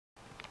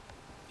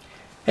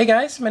Hey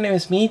guys, my name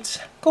is Meats.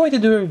 Going to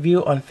do a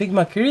review on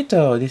Figma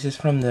Kirito. This is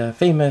from the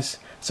famous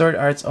Sword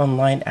Arts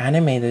Online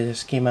anime that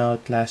just came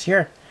out last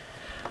year.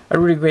 A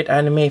really great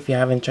anime if you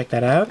haven't checked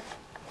that out.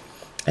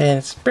 And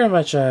it's pretty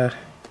much kind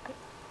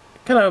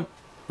of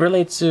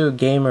relates to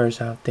gamers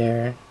out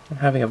there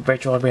having a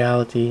virtual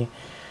reality.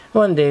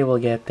 One day we'll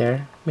get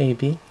there,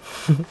 maybe.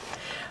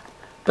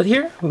 But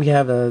here we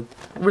have a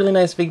really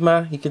nice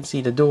Figma. You can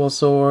see the dual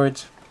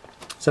swords,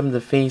 some of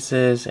the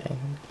faces,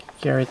 and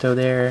Kirito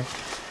there.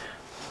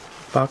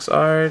 Box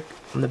art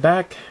on the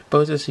back,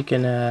 poses you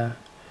can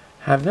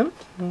have them,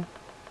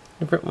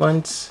 different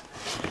ones,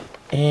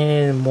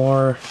 and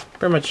more.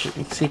 Pretty much you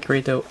can see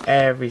Kirito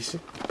every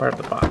part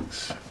of the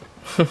box.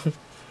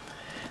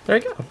 There we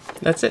go.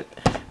 That's it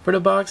for the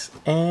box,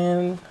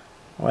 and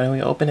why don't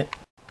we open it?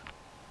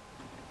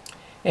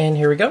 And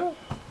here we go.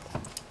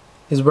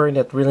 He's wearing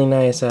that really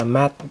nice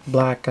matte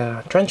black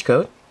trench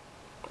coat,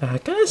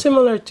 kind of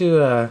similar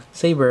to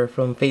Saber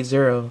from Fate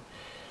Zero,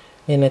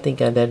 and I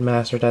think I did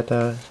master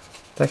that.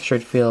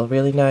 Textured feel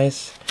really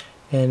nice,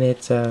 and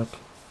it's cut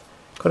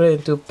it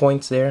into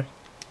points there.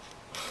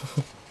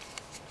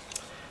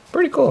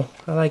 Pretty cool.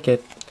 I like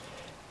it.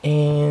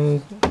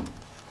 And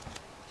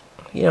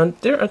you know, in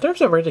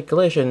terms of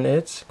articulation,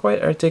 it's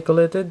quite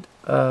articulated.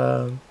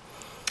 I've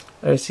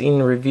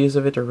seen reviews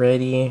of it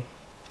already.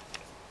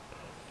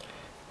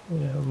 You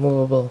know,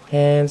 movable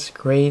hands,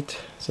 great,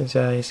 since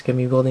he's gonna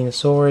be building the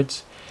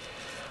swords.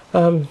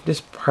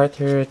 This part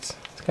here, it's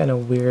kind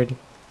of weird.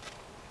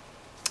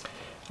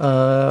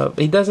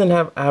 He doesn't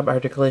have ab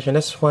articulation.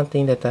 That's one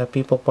thing that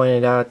people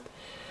pointed out.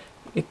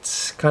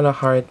 It's kind of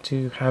hard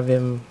to have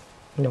him,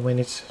 you know, when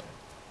it's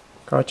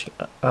crouching.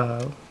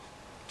 I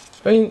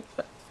mean,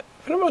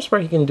 for the most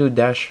part, he can do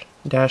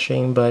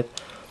dashing, but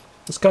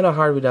it's kind of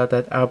hard without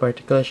that ab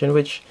articulation.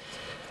 Which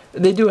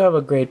they do have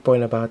a great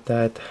point about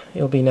that.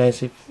 It'll be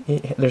nice if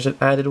there's an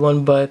added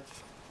one, but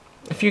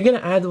if you're gonna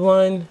add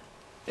one,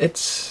 I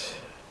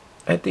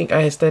think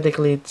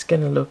aesthetically it's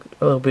gonna look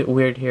a little bit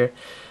weird here,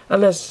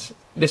 unless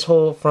this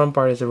whole front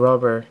part is a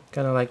rubber,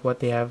 kind of like what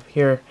they have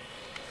here.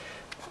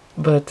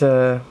 But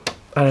I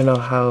don't know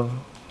how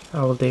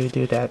will they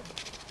do that.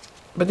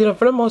 But you know,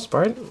 for the most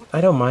part,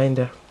 I don't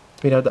mind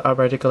without the ab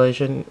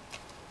articulation.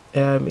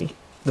 The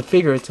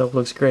figure itself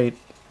looks great.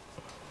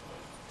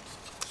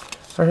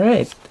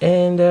 Alright,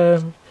 and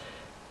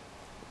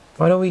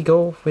why don't we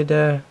go with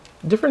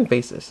different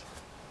faces?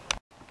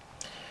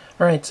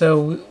 Alright,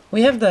 so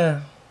we have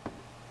the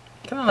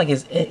kind of like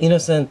his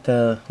innocent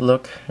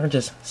look, or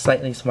just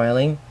slightly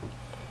smiling.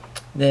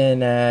 Then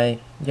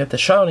you have the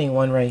shouting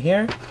one right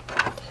here.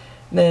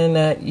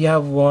 Then you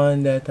have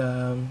one that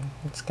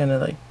it's kind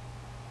of like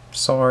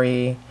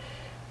sorry,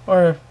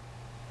 or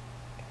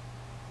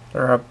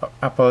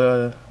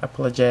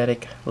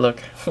apologetic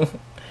look.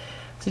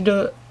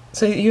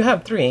 So you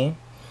have three.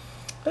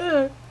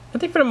 I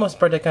think for the most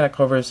part that kind of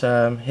covers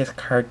his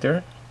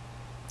character.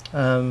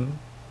 I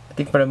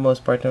think for the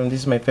most part, this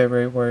is my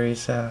favorite, where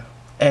he's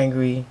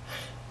angry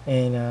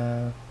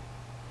and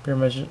pretty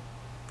much, you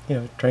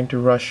know, trying to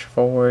rush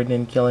forward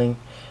and killing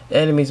the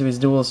enemies with his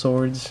dual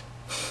swords.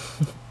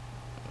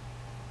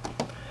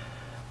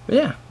 But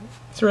yeah,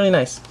 it's really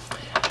nice.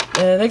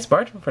 And next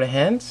part for the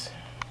hands.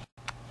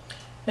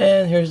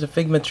 And here's the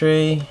Figma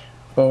tray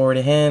for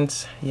the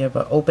hands. You have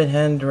an open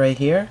hand right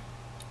here,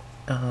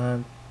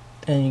 and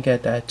you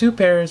got two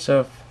pairs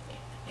of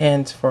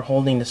hands for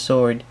holding the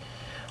sword.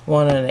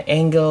 One on an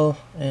angle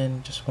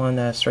and just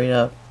one straight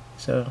up.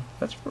 So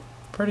that's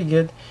pretty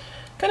good.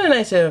 Kind of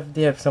nice if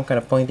they have some kind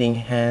of pointing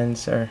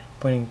hands or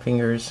pointing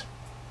fingers.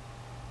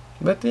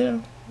 But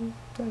yeah,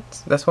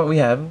 that's what we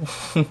have.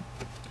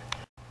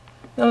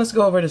 Now let's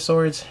go over the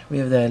swords. We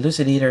have the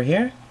Elucidator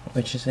here,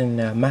 which is in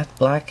matte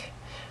black.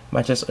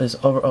 Matches his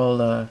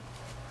overall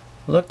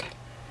look.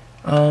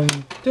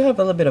 Do have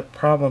a little bit of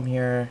problem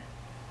here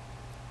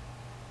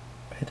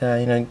with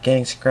you know,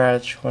 getting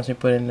scratched once you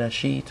put in the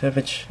sheet,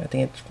 which I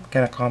think it's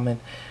kind of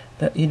common.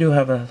 That you do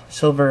have a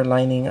silver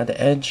lining at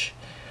the edge.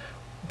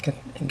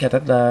 Get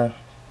that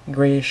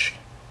grayish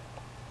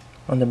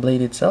on the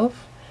blade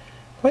itself.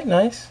 Quite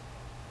nice.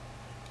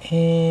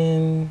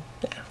 And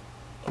yeah,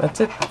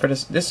 that's it for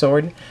this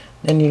sword.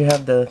 Then you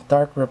have the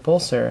Dark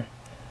Repulsor,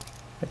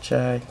 which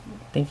I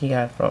think he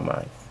got from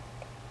a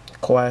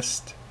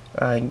quest,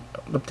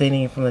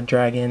 obtaining it from the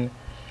dragon.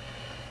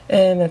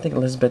 And I think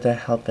Elizabeth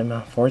helped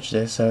him forge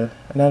this. So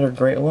another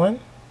great one.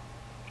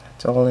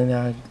 It's all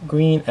in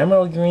green,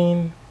 emerald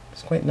green.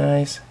 It's quite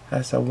nice.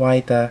 Has a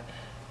white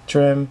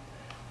trim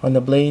on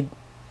the blade.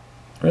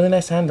 Really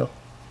nice handle.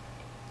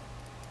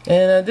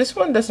 And this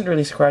one doesn't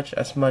really scratch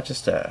as much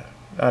as the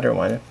other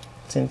one,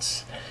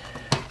 since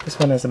this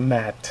one has a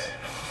matte.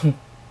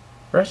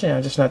 Actually,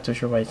 I'm just not too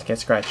sure why it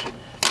gets scratched.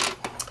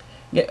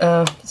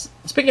 Yeah,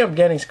 speaking of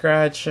getting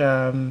scratched,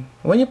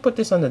 when you put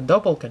this on the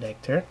double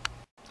connector,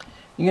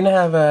 you're gonna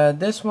have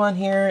this one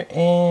here,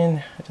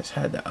 and I just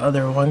had the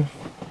other one.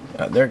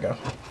 Oh, there we go.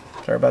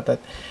 Sorry about that.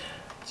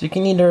 So you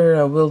can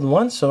either wield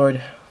one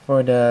sword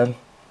for the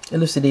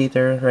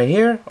Elucidator right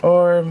here,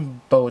 or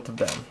both of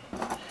them.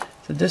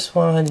 So So this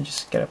one, you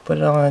just gotta put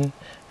it on.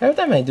 Every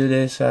time I do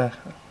this,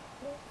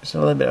 there's a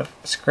little bit of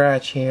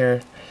scratch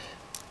here.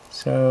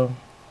 So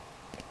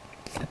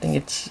I think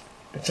it's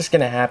just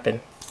gonna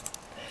happen.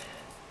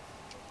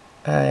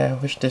 I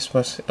wish this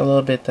was a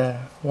little bit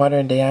wider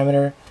in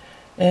diameter.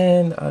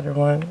 And the other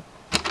one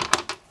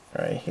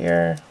right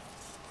here.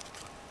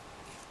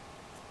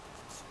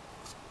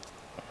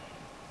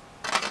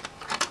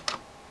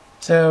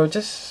 So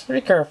just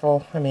be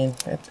careful. I mean,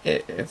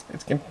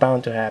 it's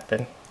bound to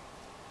happen.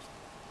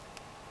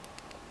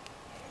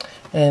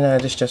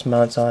 And this just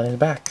mounts on in the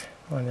back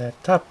on the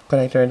top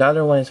connector. The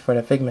other one is for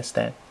the Figma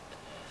stand.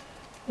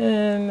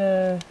 And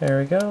there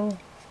we go.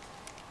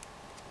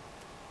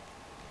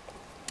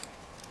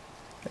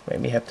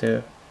 Maybe have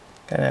to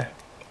kind of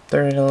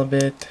turn it a little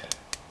bit.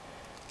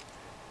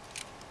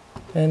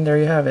 And there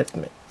you have it.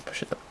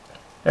 Push it up.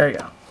 There you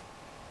go.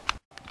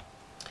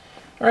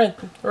 Alright,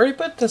 already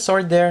put the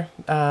sword there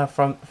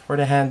for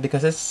the hand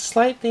because it's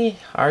slightly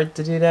hard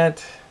to do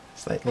that.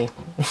 Slightly.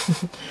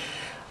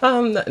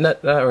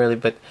 Not really,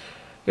 but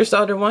here's the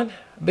other one.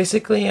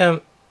 Basically,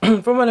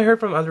 from what I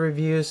heard from other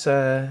reviews,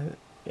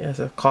 as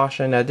a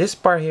caution, this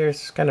part here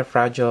is kind of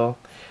fragile.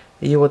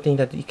 You would think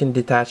that you can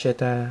detach it,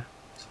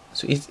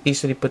 so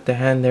easily put the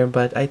hand there,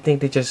 but I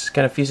think they just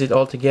kind of fuse it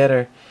all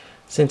together.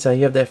 Since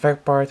you have the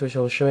effect part, which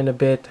I'll show in a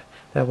bit,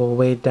 that will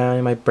weigh it down.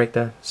 It might break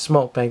the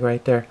smoke peg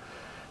right there.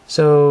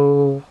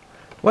 So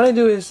what I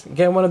do is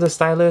get one of the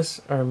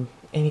stylus or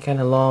any kind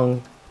of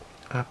long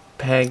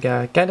peg,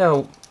 kind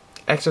of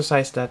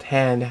exercise that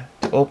hand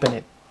to open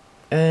it,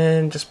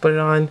 and just put it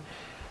on,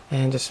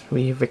 and just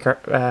be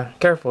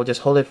careful.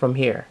 Just hold it from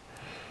here.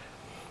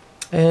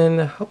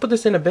 And I'll put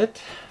this in a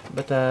bit,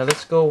 but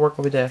let's go work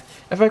with the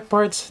effect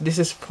parts. This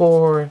is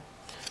for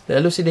the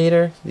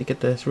elucidator. You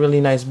get this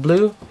really nice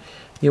blue.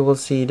 You will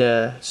see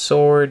the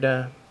sword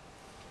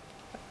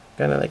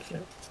kind of like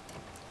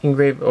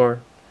engraved, or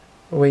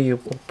way you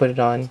put it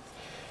on.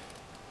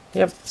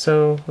 Yep,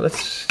 so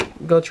let's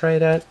go try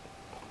that.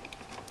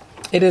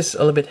 It is a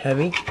little bit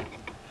heavy,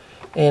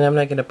 and I'm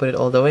not gonna put it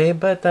all the way,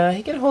 but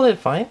he can hold it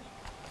fine.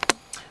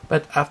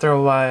 But after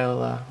a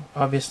while,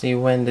 obviously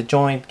when the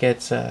joint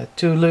gets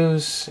too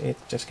loose,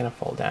 it's just gonna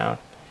fall down.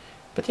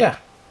 But yeah,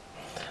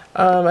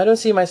 I don't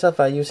see myself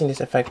using this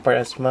effect part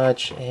as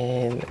much,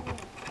 and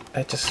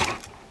I just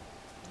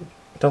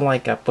don't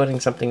like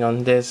putting something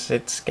on this.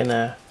 It's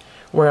gonna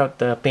wear out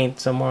the paint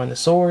some more on the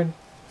sword.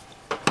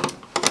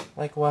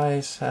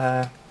 Likewise,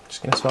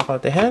 just gonna swap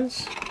out the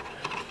hands.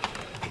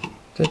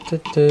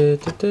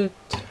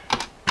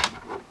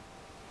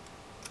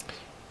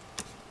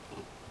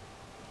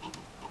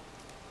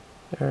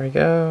 There we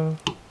go.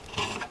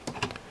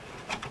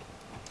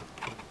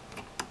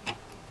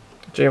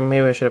 Actually,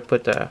 maybe I should have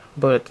put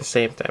both at the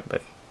same time,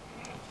 but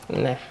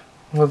nah,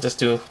 we'll just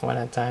do one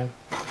at a time.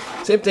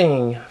 Same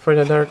thing for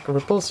the dark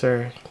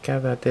repulsor.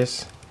 Got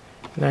this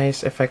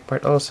nice effect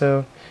part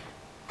also,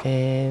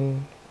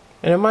 and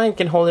mine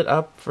can hold it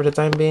up for the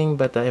time being,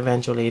 but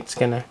eventually it's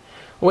gonna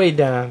weigh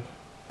down.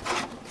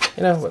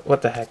 You know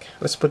what the heck?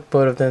 Let's put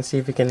both of them, see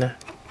if we can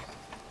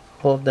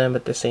hold them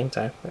at the same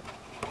time.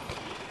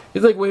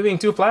 It's like waving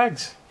two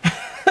flags.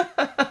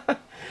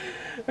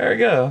 There we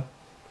go.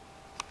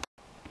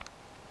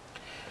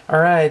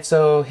 Alright,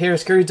 so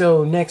here's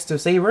Kirito next to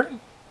Saber.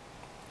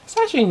 It's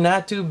actually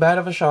not too bad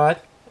of a shot,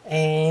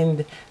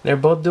 and they're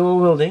both dual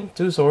wielding,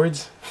 two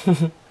swords,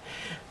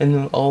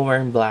 and all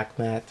wearing black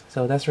matte.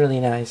 So that's really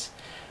nice.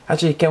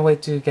 Actually, can't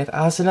wait to get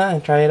Asuna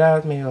and try it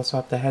out. Maybe I'll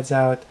swap the heads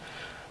out.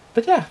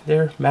 But yeah,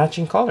 they're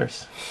matching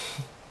colors.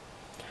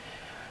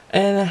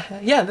 And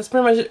yeah, that's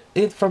pretty much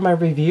it for my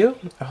review.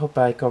 I hope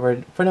I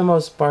covered for the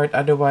most part.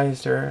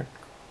 Otherwise, there are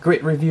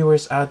great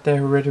reviewers out there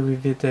who already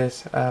reviewed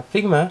this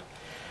Figma.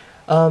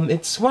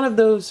 It's one of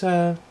those,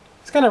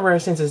 it's kind of rare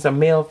since it's a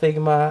male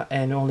Figma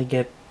and only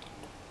get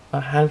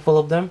a handful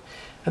of them.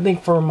 I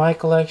think for my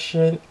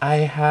collection, I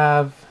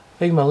have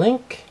Figma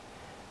Link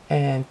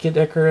and Kid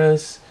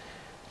Icarus,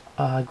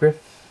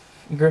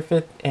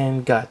 Griffith,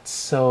 and Guts.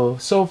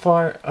 So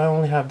far, I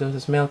only have those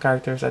as male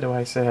characters.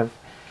 Otherwise, I have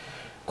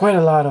quite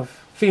a lot of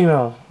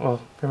female, well,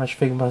 pretty much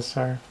Figmas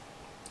are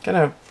kind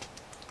of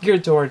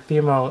geared toward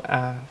female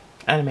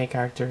anime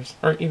characters,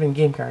 or even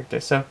game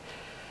characters. So,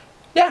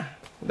 yeah,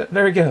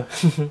 there we go.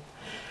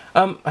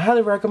 I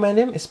highly recommend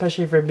him,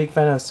 especially if you're a big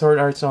fan of Sword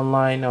Arts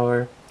Online,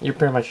 or you're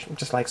pretty much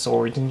just like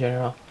swords in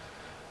general.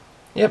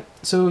 Yep,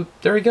 so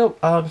there we go.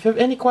 If you have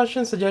any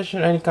questions,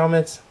 suggestions, or any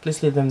comments,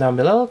 please leave them down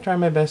below. I'll try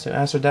my best to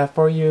answer that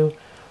for you.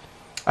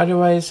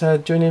 Otherwise,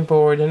 tune in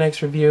for the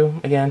next review.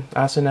 Again,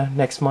 Asuna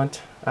next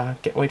month.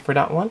 Can't wait for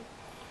that one.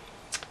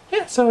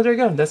 Yeah, so there you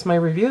go. That's my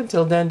review.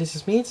 Until then, this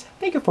is Meets.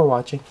 Thank you for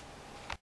watching.